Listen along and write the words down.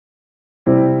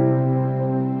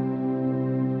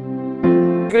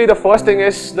basically the first thing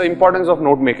is the importance of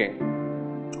note making.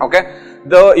 Okay,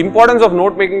 the importance of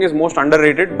note making is most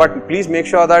underrated, but please make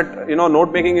sure that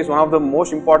note making is one of the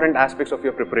most important aspects of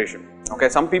your preparation. Okay,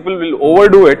 some people will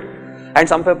overdo it and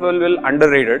some people will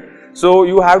underrate it, so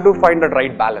you have to find the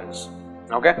right balance.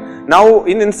 Okay, now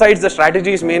in insights the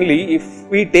strategy is mainly, if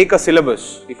we take a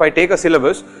syllabus, if I take a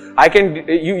syllabus, I can,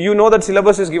 you know that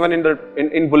syllabus is given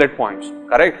in bullet points,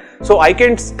 correct? So I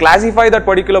can classify that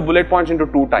particular bullet points into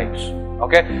two types.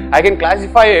 Okay, I can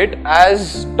classify it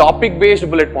as topic based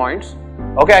bullet points.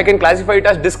 Okay, I can classify it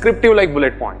as descriptive like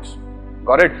bullet points.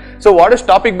 Got it? So what is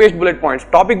topic based bullet points?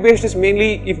 Topic based is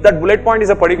mainly if that bullet point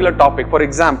is a particular topic, for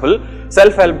example,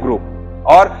 self-help group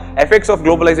or effects of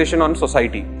globalization on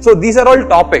society. So these are all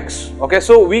topics. Okay,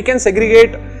 so we can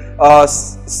segregate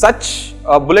such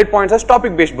bullet points as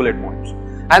topic based bullet points.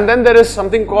 And then there is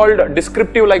something called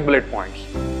descriptive like bullet points.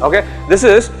 Okay, this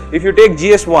is, if you take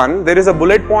GS1, there is a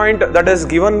bullet point that is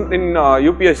given in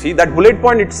UPSC. That bullet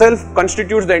point itself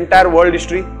constitutes the entire world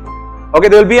history. Okay,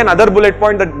 there will be another bullet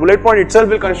point, that bullet point itself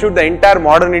will constitute the entire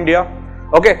modern India.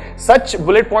 Okay, such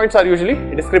bullet points are usually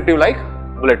descriptive like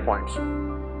bullet points.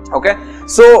 Okay,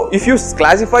 so if you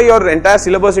classify your entire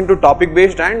syllabus into topic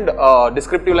based and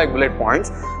descriptive like bullet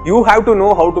points, you have to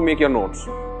know how to make your notes.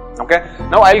 Okay,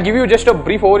 now I'll give you just a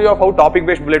brief overview of how topic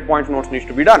based bullet points notes needs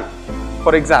to be done.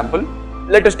 For example,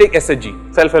 let us take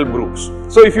SHG, self-help groups.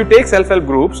 So if you take self-help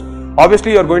groups,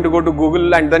 obviously you are going to go to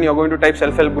Google and then you are going to type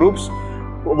self-help groups.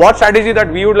 What strategy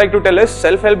that we would like to tell is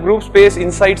self-help group space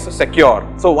insights secure.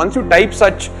 So once you type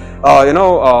such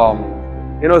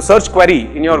search query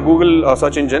in your Google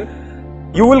search engine,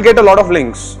 you will get a lot of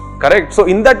links, correct? So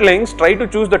in that links, try to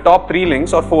choose the top 3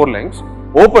 links or 4 links,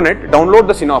 open it, download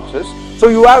the synopsis. So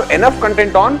you have enough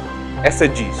content on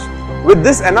SHGs. With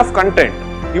this enough content,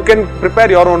 you can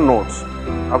prepare your own notes.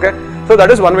 Okay, so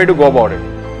that is one way to go about it.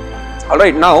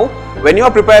 Alright, now when you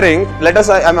are preparing, let us,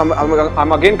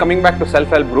 I'm again coming back to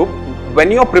self-help group. When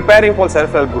you are preparing for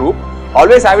self-help group,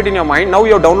 always have it in your mind. Now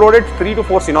you have downloaded 3 to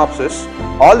 4 synopsis.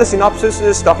 All the synopsis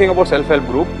is talking about self-help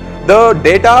group. The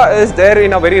data is there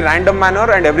in a very random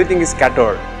manner and everything is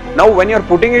scattered. Now when you are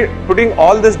putting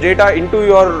all this data into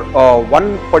your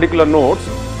one particular notes,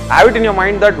 have it in your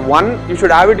mind that you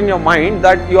should have it in your mind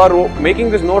that you are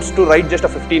making these notes to write just a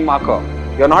 15 marker.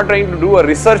 You are not trying to do a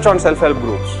research on self-help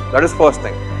groups. That is first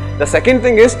thing. The second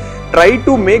thing is, try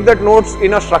to make that notes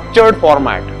in a structured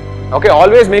format. Okay,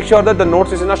 always make sure that the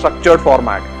notes is in a structured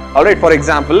format. Alright, for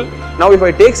example, now if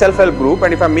I take self-help group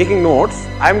and if I am making notes,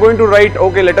 I am going to write,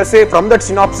 okay, let us say from that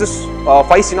synopsis,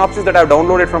 5 synopsis that I have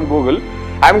downloaded from Google,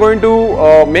 I am going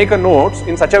to make a notes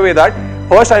in such a way that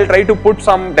first I will try to put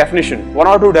some definition, 1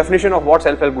 or 2 definition of what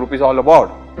self-help group is all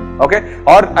about. Okay,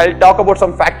 or I will talk about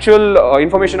some factual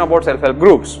information about self-help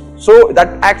groups. So that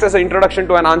acts as an introduction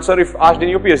to an answer if asked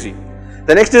in UPSC.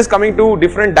 The next is coming to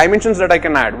different dimensions that I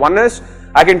can add. One is,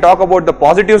 I can talk about the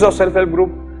positives of self-help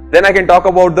group, then I can talk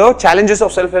about the challenges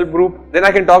of self-help group, then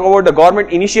I can talk about the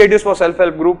government initiatives for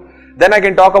self-help group, then I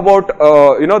can talk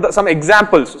about some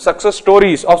examples, success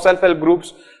stories of self-help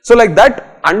groups. So like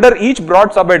that, under each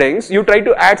broad subheadings, you try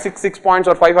to add 6 points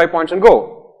or 5 points and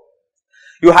go.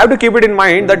 You have to keep it in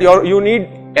mind that you need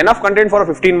enough content for a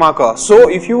 15 marker. So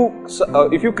if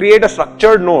you create a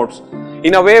structured notes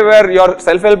in a way where your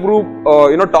self-help group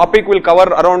topic will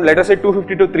cover around, let us say,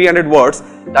 250 to 300 words,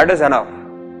 that is enough.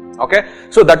 Okay,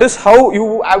 so that is how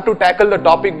you have to tackle the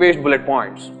topic based bullet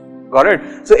points. Got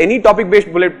it? So any topic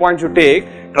based bullet points you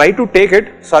take, try to take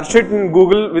it, search it in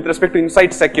Google with respect to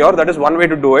Insight Secure. That is one way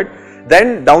to do it.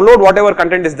 Then download whatever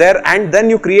content is there and then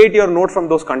you create your note from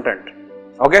those content.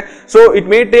 Okay, so it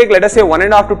may take, let us say,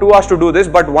 1.5 to 2 hours to do this,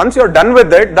 but once you are done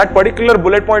with it, that particular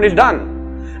bullet point is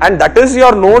done. And that is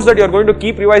your notes that you are going to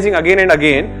keep revising again and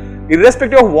again,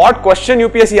 irrespective of what question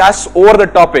UPSC asks over the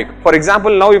topic. For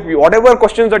example, now if whatever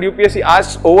questions that UPSC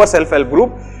asks over self-help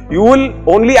group, you will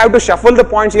only have to shuffle the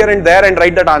points here and there and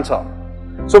write that answer.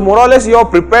 So more or less you have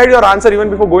prepared your answer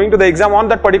even before going to the exam on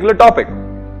that particular topic.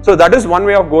 So that is one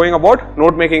way of going about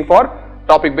note making for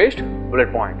topic based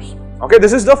bullet points. Okay,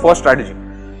 this is the first strategy.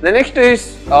 The next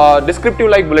is descriptive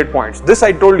like bullet points. This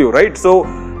I told you, right? So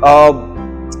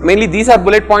mainly these are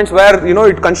bullet points where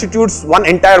it constitutes one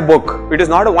entire book. It is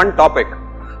not a one topic.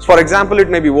 So for example, it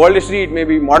may be world history, it may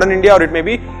be modern India, or it may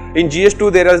be in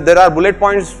GS2 there are bullet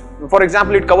points. For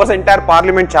example, it covers the entire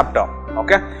parliament chapter.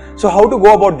 Okay, so how to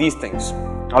go about these things?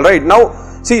 All right,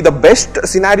 now see, the best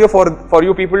scenario for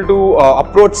you people to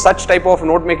approach such type of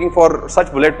note making for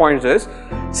such bullet points is,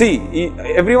 see,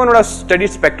 everyone would have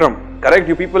studied spectrum, correct?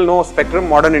 You people know spectrum,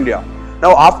 modern India.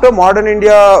 Now after modern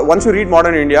India, once you read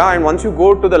modern India and once you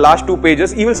go to the last 2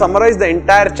 pages, he will summarize the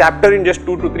entire chapter in just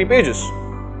 2 to 3 pages.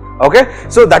 Okay,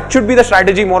 so that should be the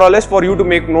strategy more or less for you to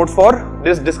make notes for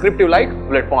this descriptive like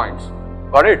bullet points.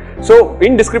 Got it? So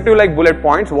in descriptive like bullet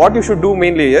points, what you should do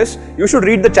mainly is you should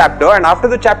read the chapter, and after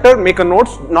the chapter make a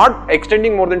notes not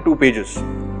extending more than 2 pages.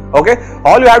 Okay,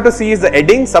 all you have to see is the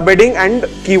heading, subheading and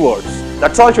keywords.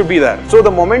 That's all should be there. So the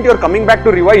moment you are coming back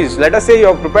to revise, let us say you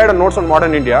have prepared a notes on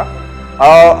modern India,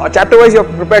 chapter wise you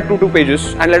have prepared 2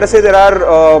 pages, and let us say there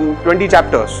are 20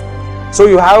 chapters. So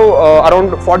you have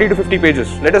around 40 to 50 pages.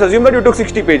 Let us assume that you took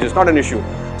 60 pages, not an issue.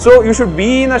 So you should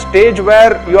be in a stage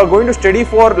where you are going to study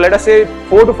for, let us say,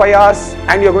 4 to 5 hours,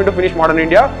 and you are going to finish modern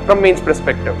India from mains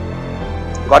perspective.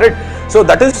 Got it? So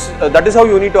that is how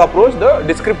you need to approach the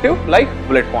descriptive like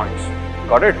bullet points.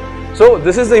 Got it? So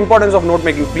this is the importance of note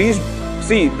making. Please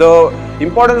see, the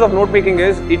importance of note making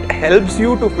is it helps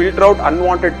you to filter out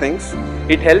unwanted things.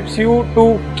 It helps you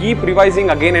to keep revising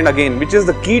again and again, which is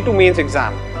the key to mains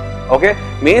exam. Okay,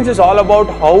 mains is all about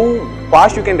how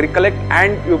fast you can recollect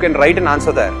and you can write an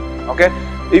answer there. Okay,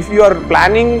 if you are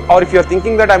planning or if you are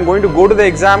thinking that I am going to go to the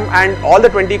exam and all the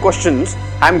 20 questions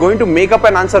I am going to make up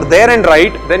an answer there and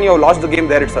write, then you have lost the game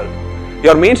there itself.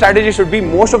 Your main strategy should be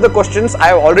most of the questions I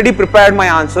have already prepared my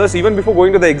answers even before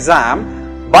going to the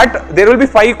exam, but there will be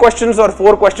 5 questions or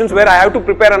 4 questions where I have to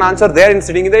prepare an answer there in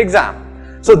sitting in the exam.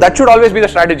 So that should always be the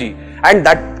strategy, and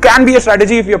that can be a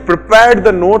strategy if you have prepared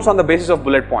the notes on the basis of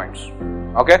bullet points.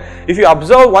 Okay, if you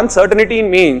observe one certainty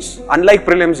in mains, unlike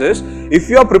prelims, is if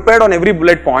you are prepared on every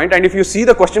bullet point and if you see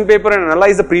the question paper and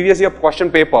analyze the previous year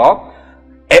question paper,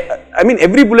 I mean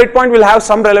every bullet point will have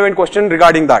some relevant question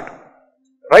regarding that,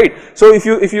 right? So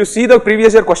if you see the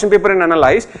previous year question paper and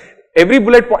analyze every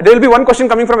bullet point, there will be one question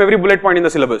coming from every bullet point in the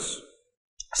syllabus.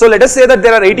 So let us say that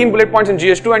there are 18 bullet points in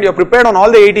GS2 and you are prepared on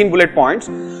all the 18 bullet points.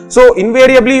 So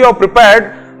invariably you are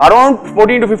prepared around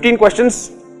 14 to 15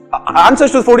 questions,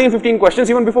 answers to 14-15 questions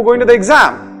even before going to the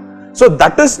exam. So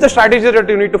that is the strategy that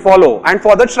you need to follow, and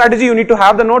for that strategy you need to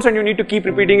have the notes and you need to keep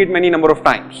repeating it many number of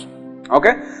times.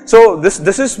 Okay, so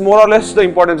this is more or less the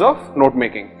importance of note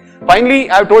making. Finally,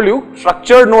 I have told you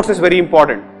structured notes is very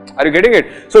important. Are you getting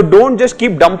it? So don't just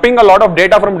keep dumping a lot of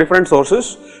data from different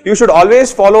sources. You should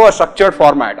always follow a structured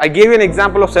format. I gave you an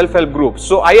example of self-help groups.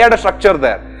 So I had a structure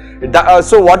there.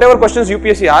 So whatever questions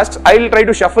UPSC asks, I will try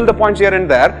to shuffle the points here and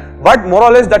there, but more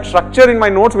or less that structure in my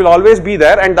notes will always be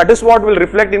there, and that is what will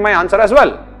reflect in my answer as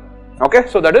well. Okay,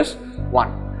 so that is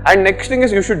one. And next thing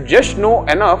is you should just know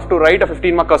enough to write a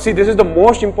 15 marker. See, this is the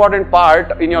most important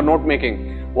part in your note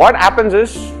making. What happens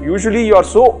is usually you are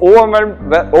so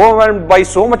overwhelmed by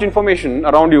so much information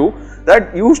around you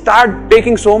that you start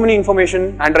taking so many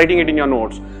information and writing it in your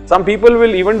notes. Some people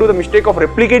will even do the mistake of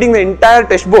replicating the entire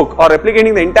textbook or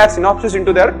replicating the entire synopsis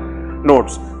into their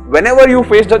notes. Whenever you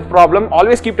face that problem,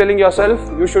 always keep telling yourself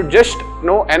you should just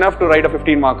know enough to write a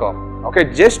 15 marker.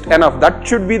 Okay, just enough. That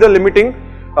should be the limiting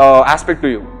aspect to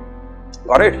you.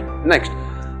 Alright, next.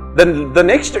 The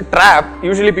next trap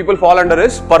usually people fall under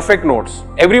is perfect notes.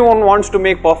 Everyone wants to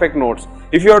make perfect notes.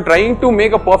 If you are trying to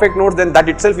make a perfect note, then that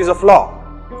itself is a flaw.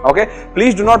 Okay,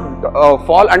 please do not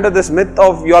fall under this myth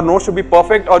of your notes should be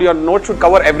perfect or your notes should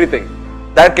cover everything.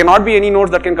 There cannot be any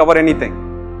notes that can cover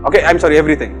anything. Okay, I'm sorry,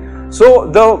 everything. So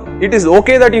it is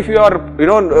okay that if you are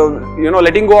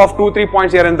letting go of 2-3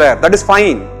 points here and there, that is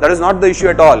fine. That is not the issue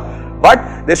at all.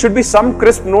 But there should be some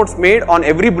crisp notes made on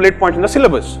every bullet point in the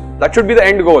syllabus. That should be the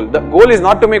end goal. The goal is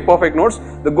not to make perfect notes.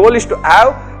 The goal is to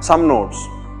have some notes.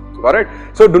 Alright.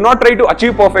 So do not try to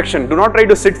achieve perfection. Do not try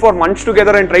to sit for months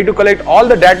together and try to collect all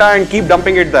the data and keep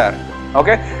dumping it there.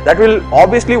 Okay. That will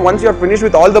obviously, once you are finished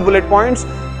with all the bullet points,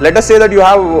 let us say that you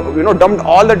have dumped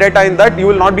all the data in that, you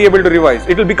will not be able to revise.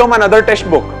 It will become another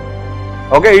textbook.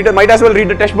 Okay. It might as well read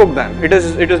the textbook then. It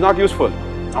is not useful.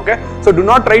 Okay, so do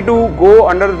not try to go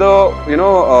under the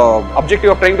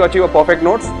objective of trying to achieve a perfect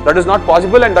notes. That is not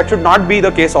possible, and that should not be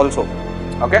the case also.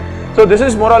 Okay, so this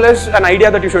is more or less an idea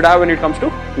that you should have when it comes to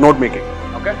note making.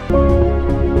 Okay.